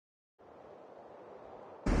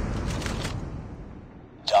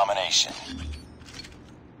domination.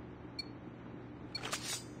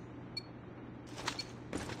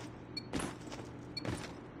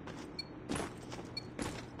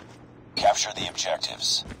 Capture the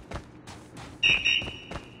objectives.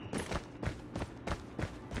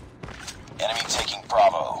 Enemy taking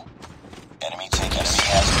Bravo. Enemy has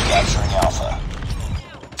capturing Alpha.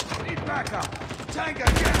 Need backup. Tango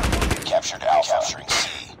down. Captured Alpha. Capturing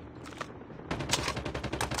C.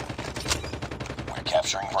 We're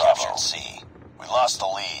capturing Bravo. Captured C. We lost the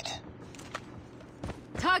lead.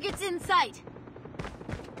 Targets in sight.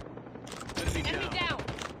 Enemy down.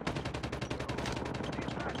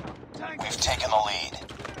 We've taken the lead.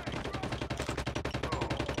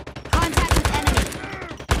 Contact with enemy.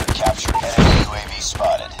 Captured enemy UAV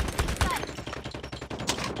spotted.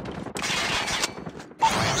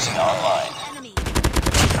 UAV online. Enemy.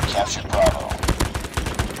 Captured Bravo.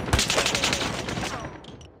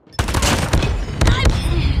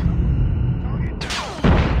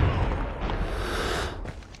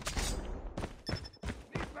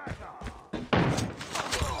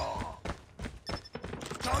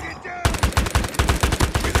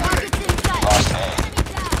 Targets in sight. Lost A.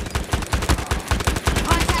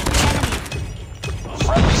 Contact with enemy.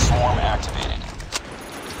 Friendly swarm activated.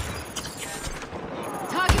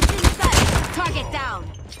 Targets in sight. Target down.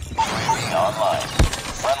 UAV online.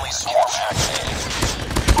 Friendly swarm activated.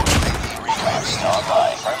 UAV recon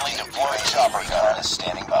online. Friendly deployed chopper gunner is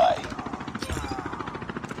standing by.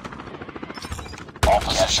 All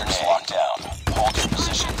positions locked down. Hold your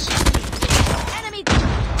positions. Enemy.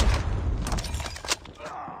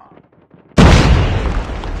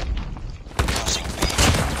 Losing B.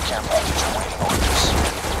 Care package awaiting orders.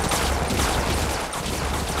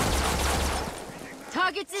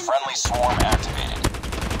 Targets in Friendly swarm activated.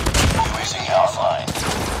 UAV offline.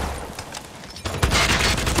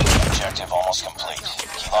 Objective almost complete.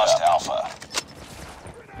 Keep lost Alpha.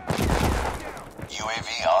 UAV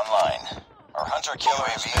online. Our hunter kill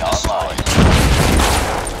UAV online.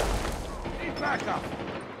 Need backup.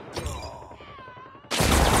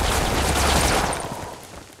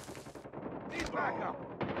 Need backup.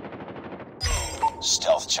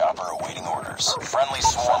 Stealth chopper awaiting orders. Friendly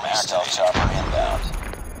swarm activated. Stealth chopper inbound.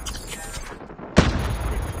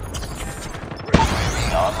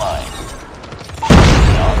 UAV online.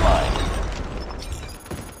 UAV online.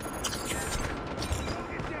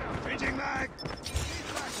 Changing mag. Need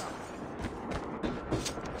backup.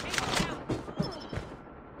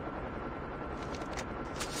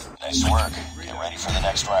 Nice work. Get ready for the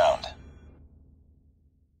next round.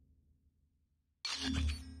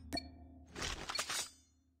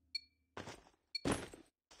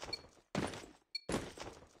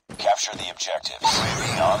 Capture the objectives.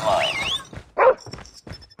 UAV online.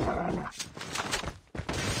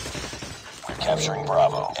 We're capturing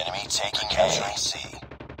Bravo. Enemy taking capturing C.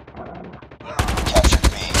 Captured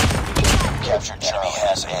B. Captured Enemy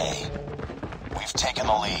has A. We've taken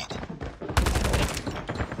the lead.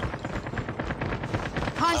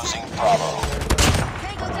 Losing contact. Bravo.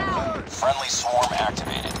 Tango down. Friendly swarm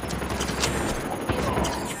activated.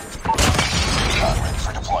 Recon ready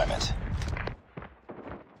for deployment.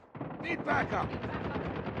 Need backup.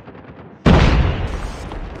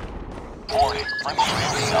 Warning, friendly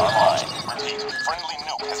nuke is online. Repeat, friendly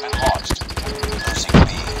nuke has been launched. Losing B.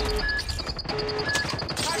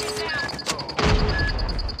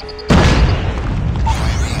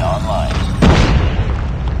 UAV online.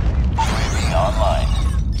 UAV online.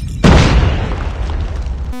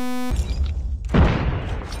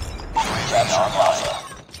 Capture Alpha.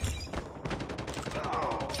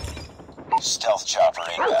 Stealth chopper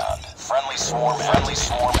inbound. Friendly swarm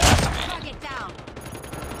activated. Target down.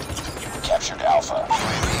 Captured Alpha.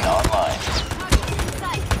 UAV online. Targets in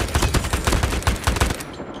sight.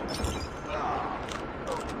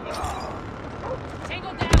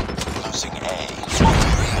 Tango down. Losing A.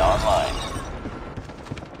 UAV online.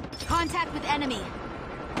 Contact with enemy.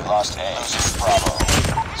 We lost A. Losing Bravo.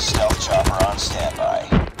 Stealth chopper on standby.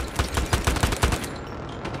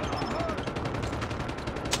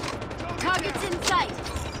 Targets in sight.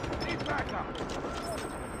 Need backup.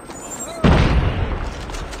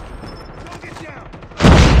 Target down.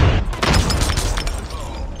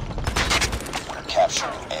 We're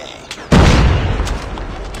capturing A.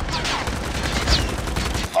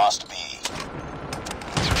 Lost B.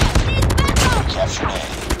 Captured A.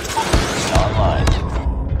 UAV online.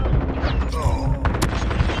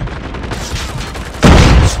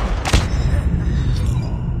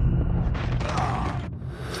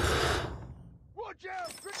 Watch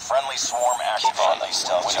out. Friendly swarm active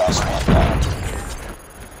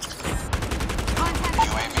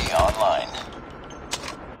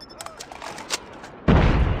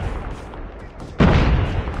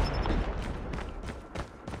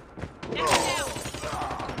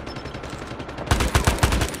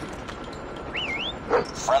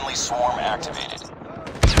Friendly swarm activated.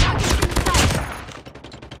 Target's in sight.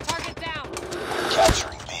 Target down.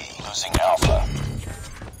 Capturing B. Losing Alpha.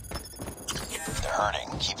 They're hurting.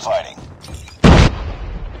 Keep fighting.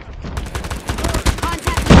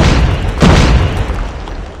 Contact.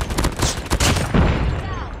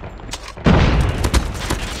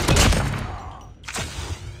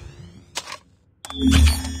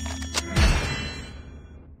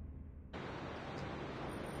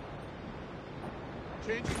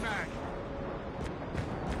 Changing mag.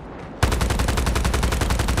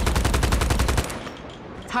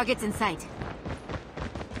 Target's in sight.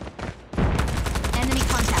 Enemy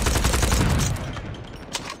contact.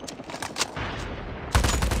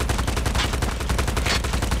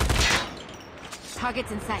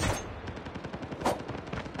 Target's in sight.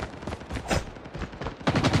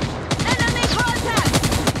 Enemy contact!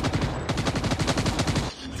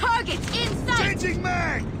 Target's in sight! Changing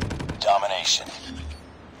mag. Domination.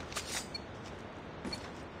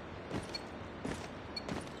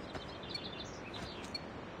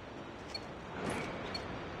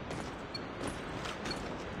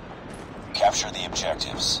 Capture the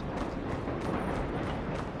objectives.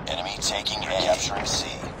 Enemy taking A. Capturing C.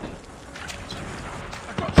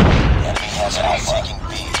 Enemy has Alpha. Taking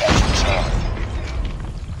B. Capturing Charlie.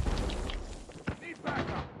 Need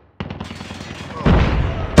backup.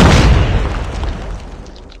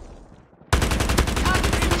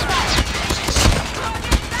 Target's in sight! Losing C.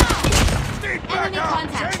 Target down! Need Enemy backup.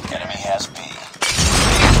 contact! Enemy has B.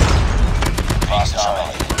 Lost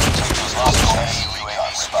Charlie. Lost enemy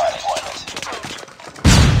UAV spot deployment.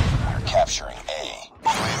 We're capturing A.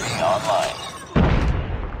 UAV online.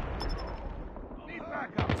 Need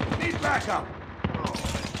backup. Need backup.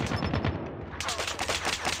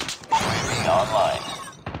 UAV online.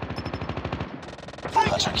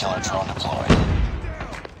 Hunter killer drone deployed.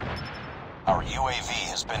 Our UAV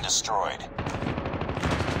has been destroyed.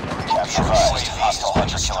 Capture hostile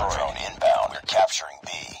hunter killer drone inbound. We're capturing B.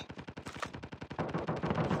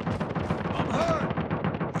 I'm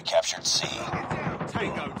hurt. We captured C. Get down.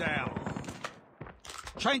 Tango down.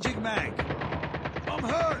 Changing mag. I'm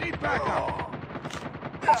hurt. Need backup.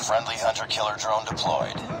 Friendly hunter killer drone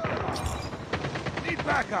deployed. Need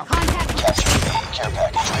backup. Contact! Capture B. Care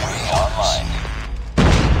package waiting online.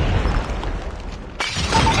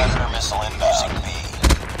 Predator missile inbound. Using B.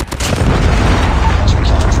 Hunter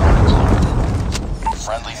killer drone deployed.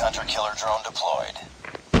 Friendly hunter killer drone deployed.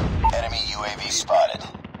 Enemy UAV spotted.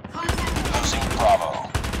 Contact! Losing Bravo.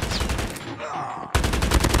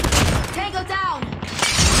 Tango down!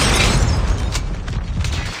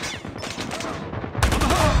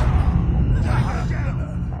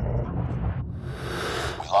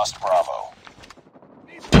 We lost Bravo.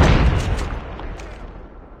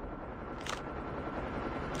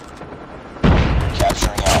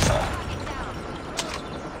 Capturing Alpha.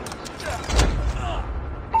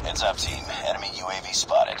 Heads up, team. Enemy UAV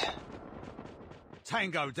spotted.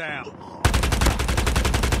 Tango down.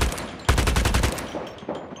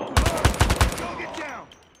 Get down.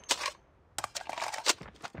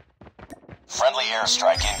 Friendly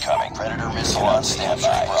airstrike incoming. Predator missile on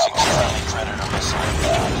standby. Friendly Predator missile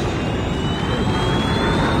inbound.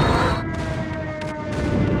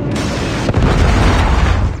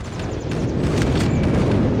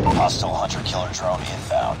 Hostile hunter killer drone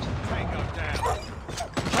inbound. Tango down.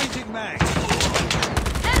 Changing mag.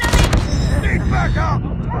 Enemy! Need backup.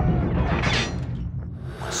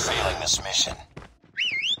 We're failing this mission.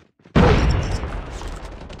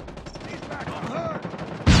 Need backup. I'm hurt.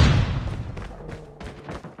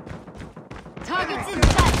 Target's in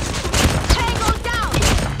sight! Tango down!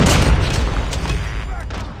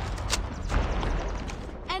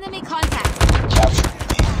 Enemy contact! Capturing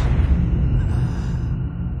B.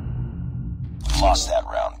 Lost that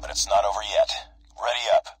round, but it's not over yet. Ready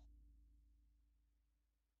up.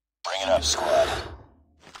 Bring it up, squad.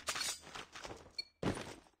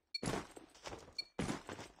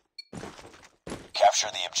 Capture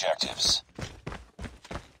the objectives.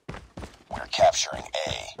 We're capturing A.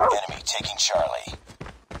 Enemy taking Charlie.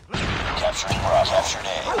 Capturing Bravo. Captured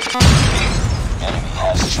A. Enemy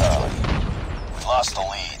has Charlie. We lost the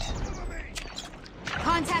lead.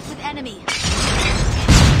 Contact with enemy!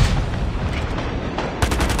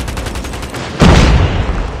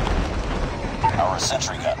 Our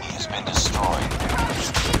sentry gun has been destroyed. In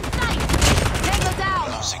sight! Tango down!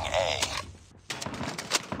 Losing A.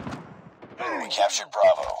 We captured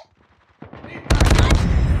Bravo.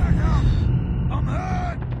 I'm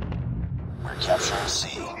hurt. We're capturing C.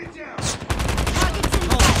 Get down. Target's in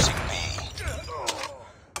sight! Losing B.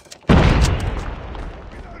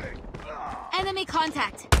 Reloading. Enemy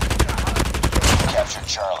contact! Capturing captured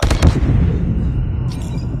Charlie.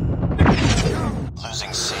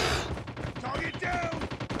 Losing C. Target down!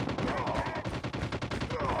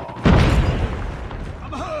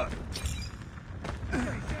 I'm hurt!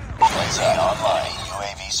 Lindsay online.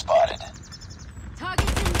 UAV spotted.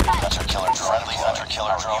 Targets in sight. Hunter-killer drone. Friendly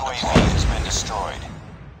hunter-killer drone UAV has been destroyed.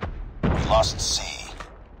 We lost C.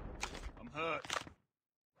 I'm hurt.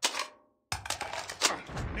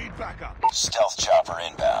 Need backup. Stealth chopper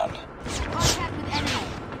inbound. Contact with enemy.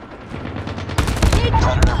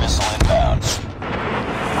 Predator missile inbound.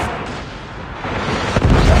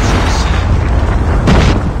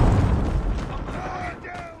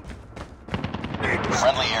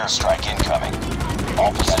 Friendly airstrike incoming.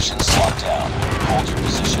 All positions locked down. Hold your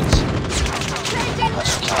positions.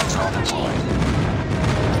 Hunter-killer drone deployed.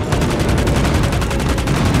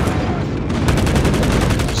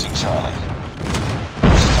 Losing Charlie.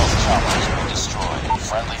 Stealth chopper has been destroyed.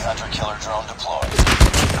 Friendly hunter-killer drone deployed.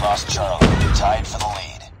 Lost Charlie. Tied for the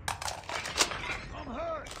lead. I'm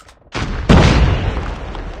hurt.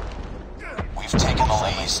 We've taken the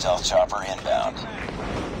lead. Stealth chopper inbound.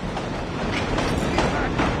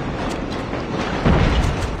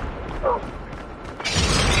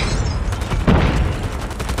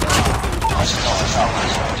 Stealth chopper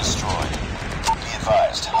has been destroyed. Be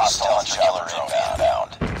advised, hostile hunter-killer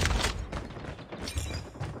inbound.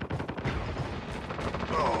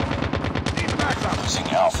 Need backup. Losing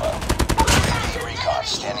Alpha. UAV recon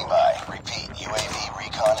standing by. Repeat, UAV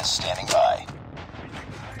recon is standing by.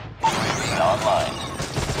 UAV online.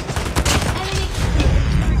 Enemy.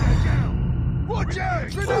 Watch out!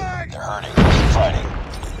 Grenade! They're hurting. Keep fighting.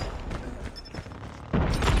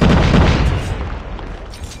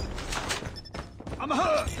 I'm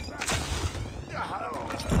hurt!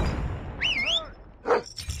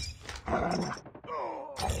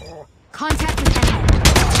 Contact with enemy.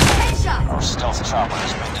 Headshot. Our stealth chopper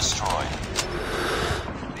has been destroyed.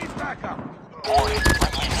 Need backup. Warning,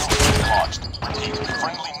 friendly nuke has been launched. Repeat,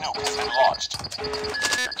 friendly nuke has been launched.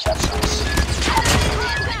 You're capturing C.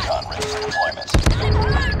 UAV recon ready for deployment.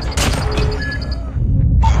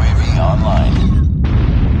 UAV online.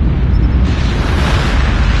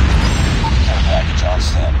 Care package on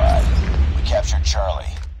standby. We captured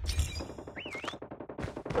Charlie.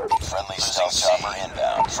 Friendly stealth chopper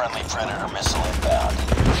inbound. Friendly Predator missile inbound.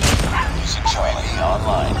 Using Charlie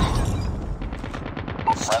online.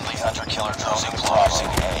 Friendly hunter-killer drone crossing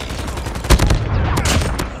A.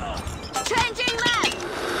 Changing mag.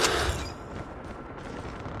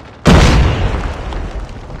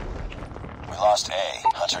 We lost A.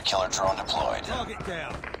 Hunter-killer drone deployed. Target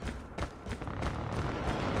down.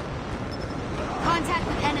 Contact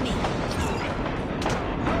with enemy.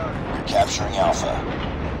 We're capturing Alpha.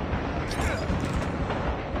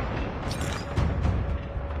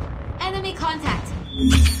 Enemy contact.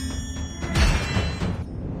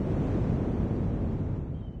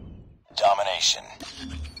 Domination.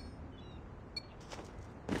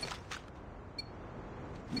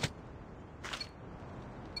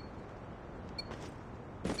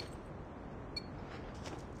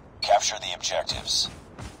 Capture the objectives.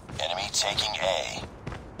 Enemy taking A.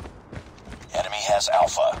 Enemy has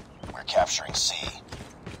Alpha. We're capturing C.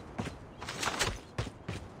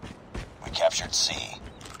 We captured C.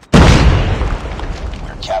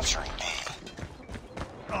 We're capturing B.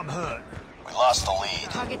 I'm hurt. We lost the lead.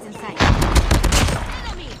 Targets in sight.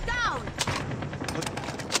 Enemy down.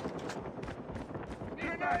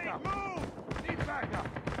 Need backup. Move! Need backup.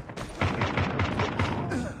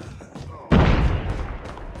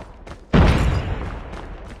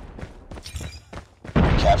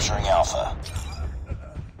 We're capturing Alpha.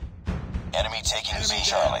 Enemy taking Z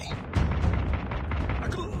Charlie.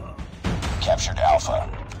 Captured Alpha.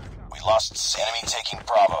 We lost C. Enemy taking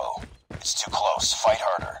Bravo. It's too close. Fight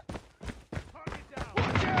harder.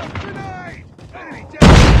 Watch out! Grenade! Enemy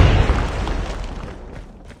down!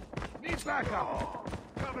 Need backup.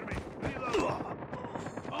 Cover me. Reload.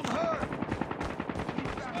 I'm hurt.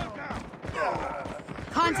 Smoke out.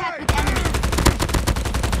 Contact with enemy.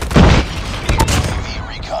 UAV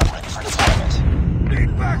recon ready for deployment.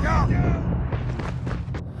 Need backup.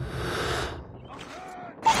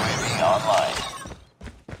 UAV online.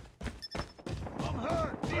 I'm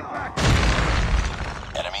hurt. Need backup.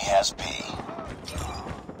 Enemy has B.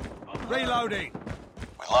 Reloading.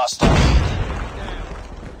 We lost the lead.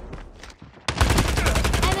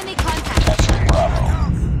 Enemy contact. Capturing Bravo.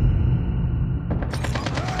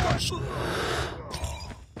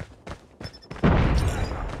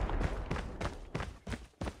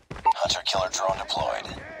 Hunter-killer drone deployed.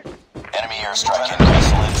 Enemy airstrike in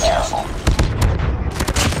vessel in careful.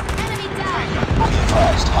 Enemy down. Be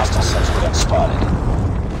advised, hostile sentry gun spotted.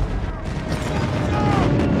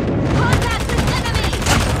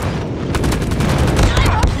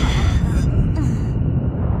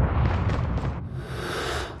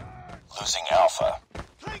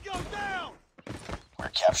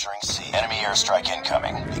 capturing C. Enemy airstrike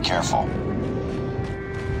incoming. Be careful.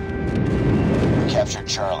 We captured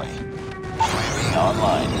Charlie. UAV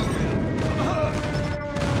online.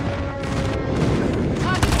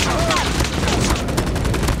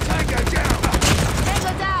 Tango down!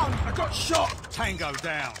 Tango down! I got shot! Tango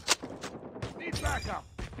down! Need backup!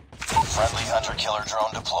 Friendly hunter-killer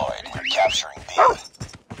drone deployed. We're capturing B.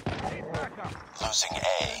 Need backup! Losing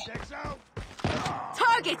A. Dex out!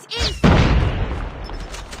 Targets in!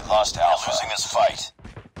 Lost Alpha. Losing this fight.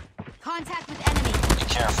 Contact with enemy. Be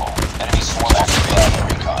careful. Enemies swarm after Bravo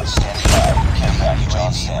recon. Standing by. Get back.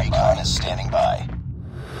 UAV recon is standing by.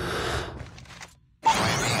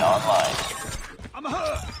 UAV online. I'm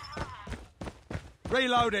hurt!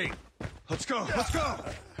 Reloading! Let's go! Let's go!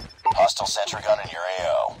 Hostile sentry gun in your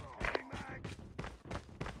AO.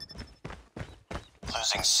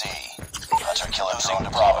 Losing C. Hunter-killer losing to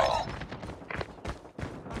Bravo.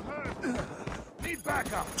 I'm hurt! Need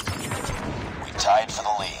backup! We tied for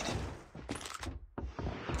the lead.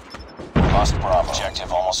 Lost Bravo.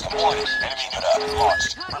 Objective almost completed. Enemy keep it up.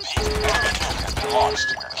 Launched. Repeat. Enemy nuke has been launched.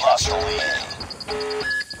 We lost the lead.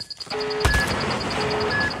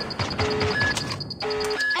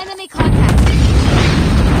 Enemy contact.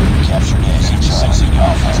 Captured A. Losing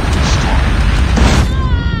Alpha. Destroyed.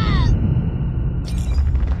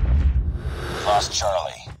 Lost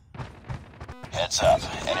Charlie. Heads up.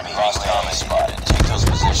 Enemy lost Alpha spotted. Take those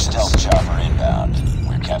positions. Stealth chopper inbound.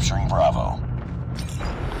 We're capturing Bravo.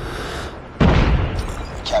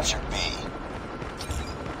 We captured B.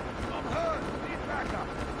 I'm hurt! Need backup!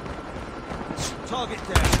 Target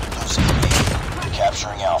down! Losing B. We're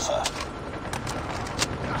capturing Alpha.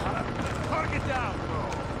 Target down!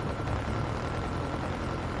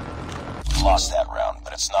 Lost that round,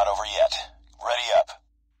 but it's not over yet. Ready up.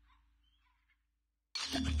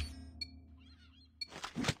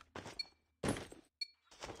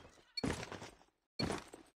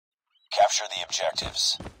 Capture the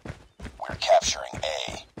objectives. We're capturing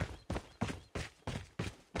A.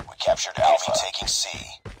 We captured Alpha. Taking C.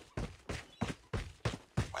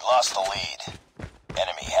 We lost the lead.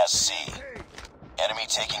 Enemy has C. Enemy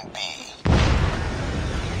taking B.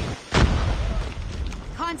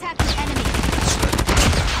 Contact with enemy.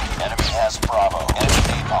 Enemy has Bravo. Enemy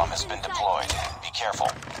napalm has been deployed. Be careful.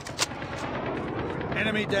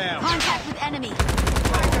 Enemy down! Contact with enemy.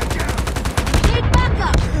 Tango down! Need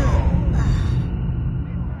backup.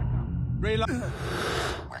 Reload!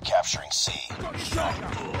 We're capturing C. Got shot!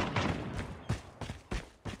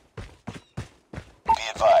 Be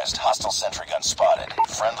advised, hostile sentry gun spotted.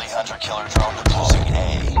 Friendly hunter-killer drone deploying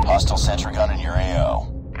A. Hostile sentry gun in your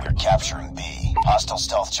AO. We're capturing B. Hostile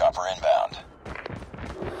stealth chopper inbound.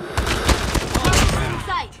 Targets in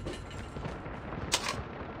sight.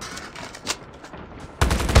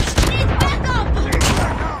 Need backup. I'm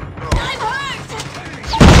hurt. Advised,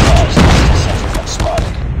 hostile sentry gun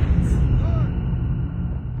spotted.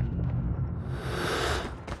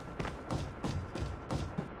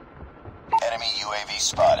 Enemy UAV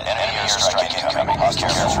spotted. Enemy airstrike incoming. Hostile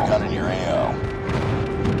sentry gun in your AO.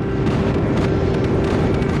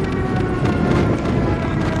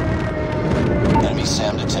 Enemy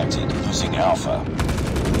SAM detected. Losing Alpha.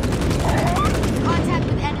 Contact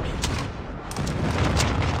with enemy.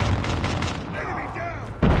 Enemy down!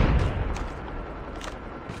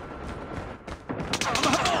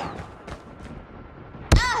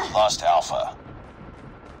 Lost Alpha.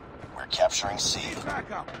 We're capturing C.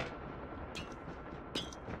 Backup!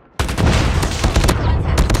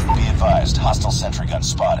 Contact. Be advised, hostile sentry gun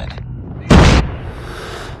spotted.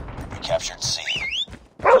 We captured C.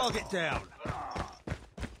 Target down!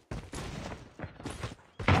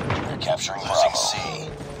 We're capturing losing C.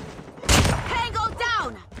 Tango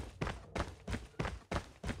down.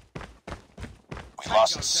 We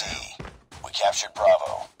lost C. We captured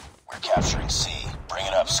Bravo. We're capturing C. Bring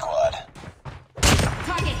it up, squad.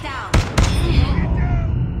 Target down.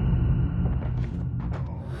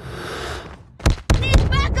 Need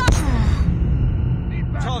backup. Need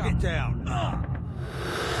backup! Target down!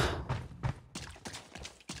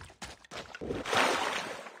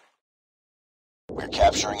 We're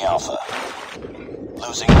capturing Alpha.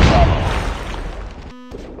 Losing Bravo.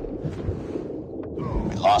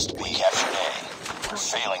 We lost B. Captured A. We're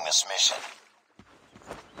failing this mission.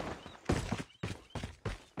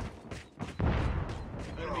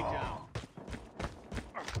 Enemy down!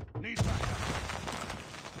 Need backup!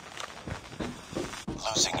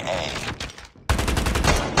 Losing A.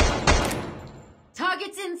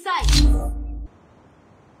 Targets in sight.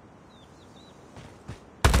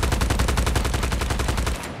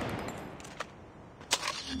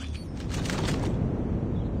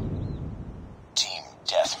 Team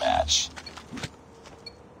death. match.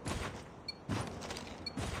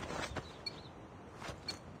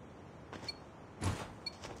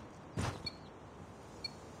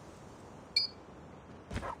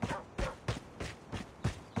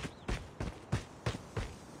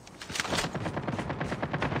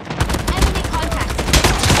 Enemy contact.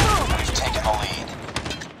 We've taken the lead.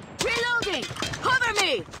 Reloading. Cover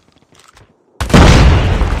me.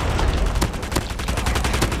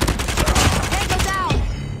 Tango down.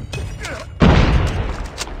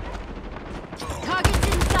 Targets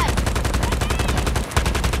in sight.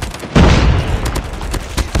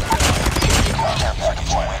 Care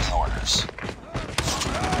package awaiting orders.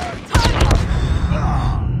 Target.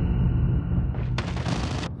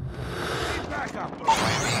 Need backup.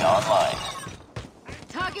 UAV online.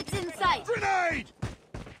 Targets in sight. Grenade!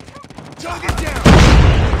 Target down!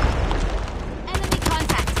 Enemy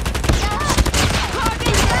contact.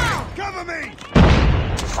 Target down. Cover me!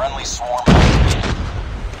 Friendly swarm activated.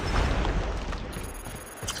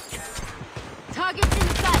 Targets in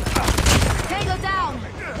sight. Tango down.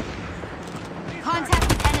 Contact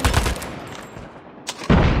with enemy.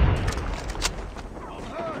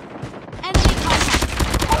 Enemy contact.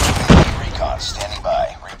 UAV recon standing by.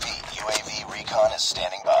 Repeat, UAV recon is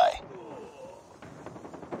standing by.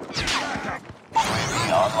 UAV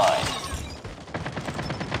online.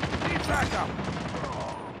 Need backup!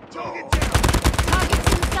 Target down! Targets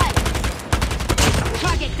in sight.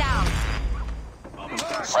 Target down.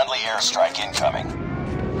 Friendly airstrike incoming.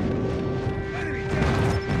 Enemy down!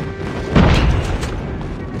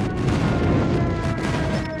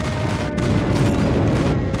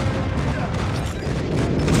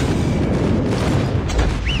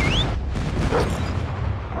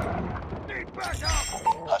 Need backup!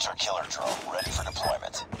 Hunter killer drone ready for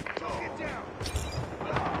deployment. Target down!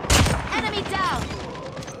 Enemy down.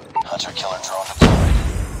 Hunter killer drone deployed.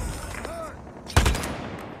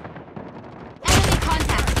 Enemy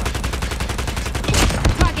contact.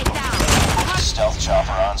 Target down. Stealth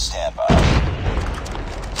chopper on standby.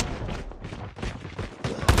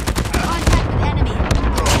 Contact with enemy.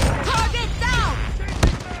 Target down.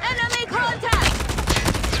 Enemy contact.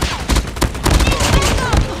 Need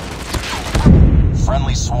backup.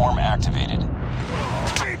 Friendly swarm activated.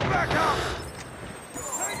 Need backup!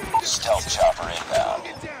 Stealth chopper inbound.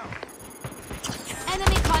 Target down!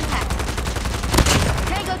 Enemy contact.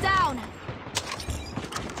 Tango down.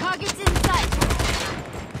 Targets in sight.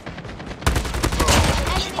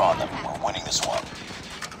 Keep on them. We're winning this one.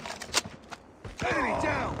 Enemy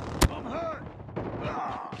down! I'm hurt!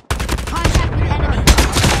 Contact with enemy.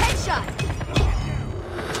 Headshot.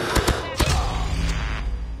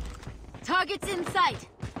 Targets in sight.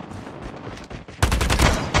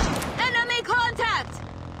 Enemy contact.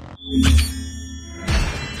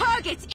 Targets